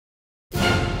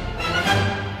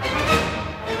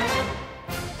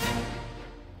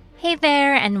Hey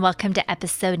there, and welcome to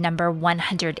episode number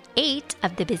 108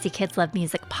 of the Busy Kids Love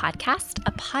Music podcast,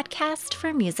 a podcast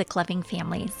for music-loving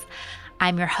families.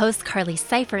 I'm your host, Carly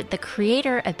Seifert, the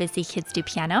creator of Busy Kids Do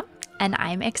Piano, and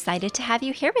I'm excited to have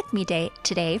you here with me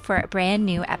today for a brand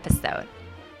new episode.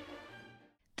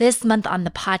 This month on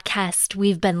the podcast,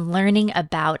 we've been learning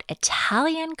about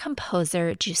Italian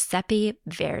composer Giuseppe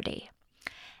Verdi.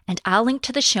 And I'll link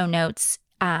to the show notes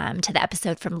to the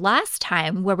episode from last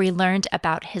time where we learned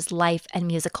about his life and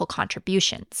musical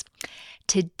contributions.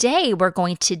 Today, we're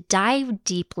going to dive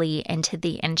deeply into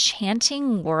the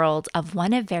enchanting world of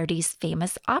one of Verdi's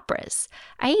famous operas,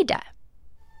 Aida.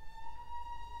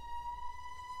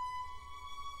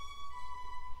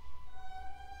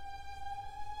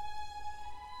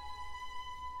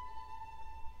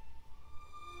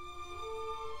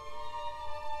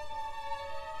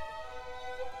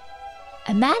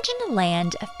 Imagine a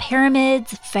land of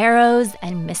pyramids, pharaohs,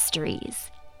 and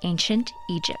mysteries, ancient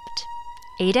Egypt.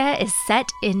 Aida is set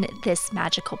in this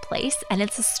magical place, and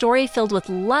it's a story filled with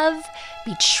love,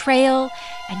 betrayal,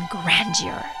 and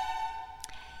grandeur.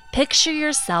 Picture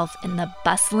yourself in the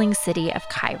bustling city of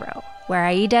Cairo, where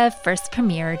Aida first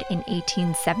premiered in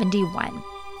 1871.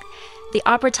 The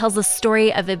opera tells the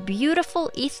story of a beautiful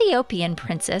Ethiopian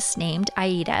princess named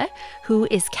Aida who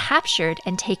is captured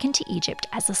and taken to Egypt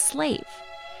as a slave.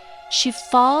 She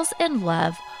falls in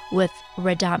love with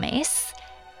Radames,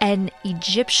 an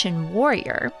Egyptian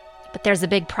warrior, but there's a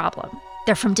big problem.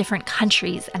 They're from different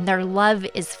countries and their love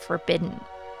is forbidden.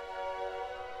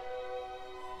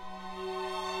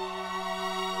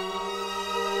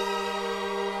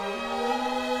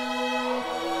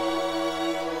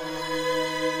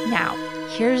 Now,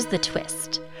 here's the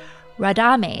twist.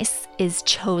 Radames is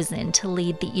chosen to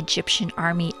lead the Egyptian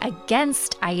army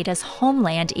against Aida's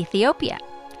homeland, Ethiopia.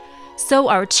 So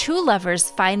our two lovers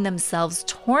find themselves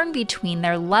torn between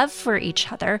their love for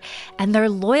each other and their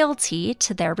loyalty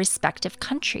to their respective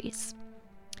countries.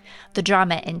 The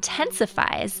drama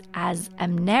intensifies as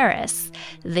Amneris,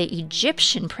 the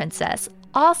Egyptian princess,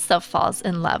 also falls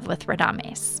in love with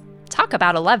Radames. Talk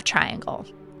about a love triangle.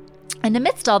 And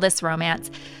amidst all this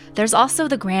romance, there's also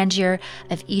the grandeur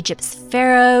of Egypt's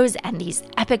pharaohs and these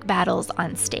epic battles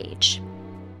on stage.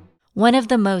 One of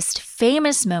the most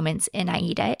famous moments in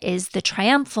Aida is the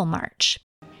Triumphal March.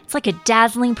 It's like a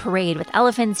dazzling parade with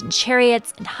elephants and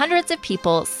chariots and hundreds of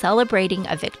people celebrating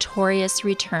a victorious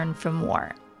return from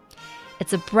war.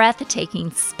 It's a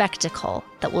breathtaking spectacle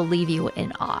that will leave you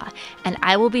in awe, and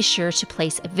I will be sure to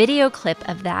place a video clip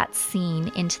of that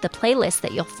scene into the playlist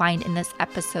that you'll find in this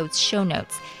episode's show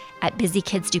notes at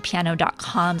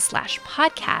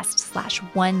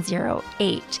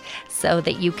busykidsdopiano.com/podcast/108 so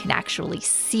that you can actually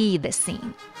see the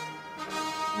scene.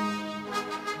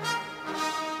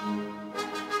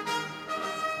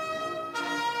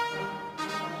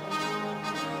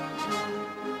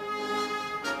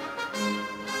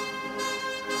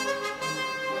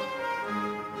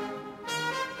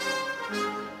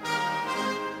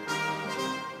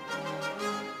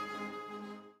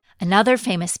 Another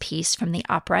famous piece from the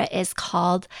opera is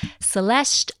called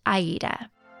Celeste Aida.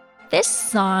 This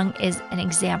song is an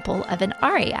example of an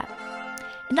aria.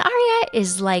 An aria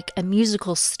is like a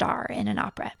musical star in an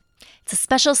opera. It's a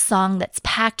special song that's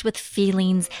packed with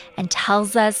feelings and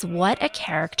tells us what a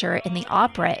character in the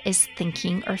opera is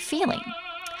thinking or feeling.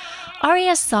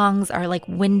 Aria songs are like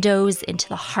windows into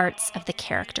the hearts of the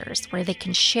characters, where they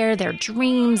can share their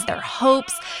dreams, their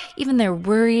hopes, even their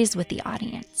worries with the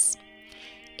audience.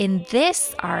 In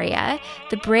this aria,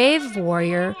 the brave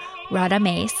warrior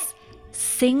Radames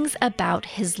sings about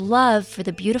his love for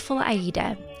the beautiful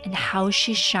Aida and how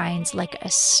she shines like a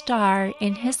star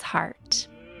in his heart.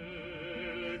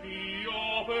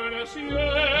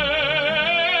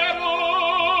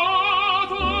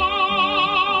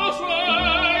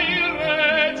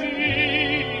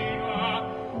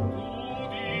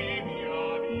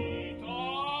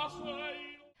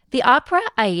 The opera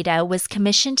Aida was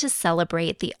commissioned to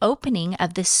celebrate the opening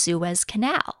of the Suez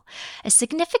Canal, a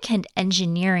significant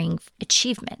engineering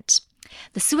achievement.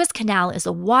 The Suez Canal is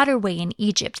a waterway in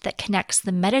Egypt that connects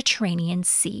the Mediterranean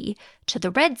Sea to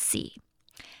the Red Sea.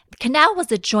 The canal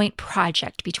was a joint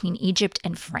project between Egypt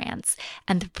and France,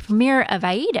 and the premiere of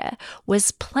Aida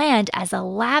was planned as a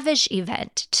lavish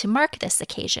event to mark this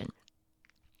occasion.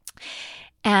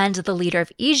 And the leader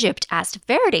of Egypt asked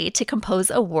Verdi to compose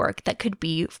a work that could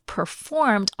be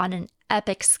performed on an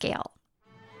epic scale.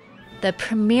 The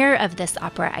premiere of this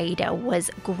opera Aida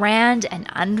was grand and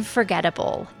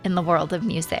unforgettable in the world of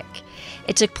music.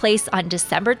 It took place on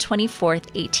December 24th,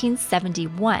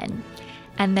 1871,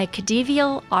 and the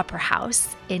Khedivial Opera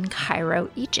House in Cairo,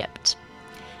 Egypt.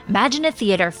 Imagine a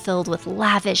theater filled with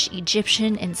lavish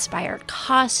Egyptian-inspired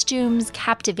costumes,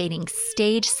 captivating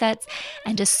stage sets,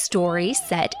 and a story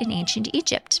set in ancient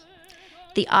Egypt.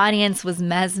 The audience was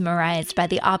mesmerized by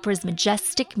the opera's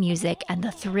majestic music and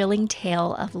the thrilling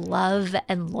tale of love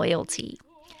and loyalty.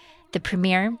 The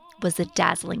premiere was a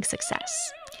dazzling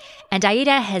success, and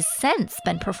Aida has since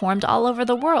been performed all over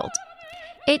the world.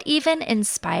 It even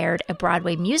inspired a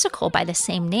Broadway musical by the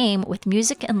same name with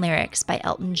music and lyrics by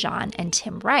Elton John and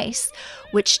Tim Rice,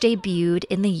 which debuted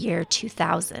in the year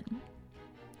 2000.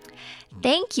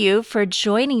 Thank you for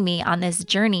joining me on this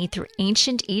journey through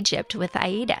ancient Egypt with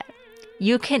Aida.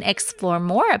 You can explore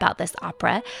more about this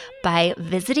opera by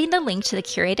visiting the link to the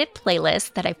curated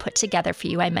playlist that I put together for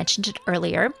you. I mentioned it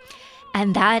earlier.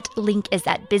 And that link is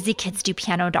at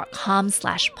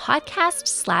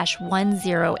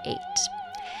busykidsdopiano.com/podcast/108.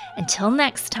 Until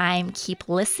next time, keep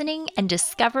listening and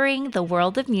discovering the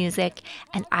world of music,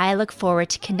 and I look forward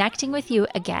to connecting with you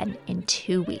again in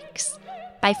 2 weeks.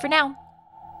 Bye for now.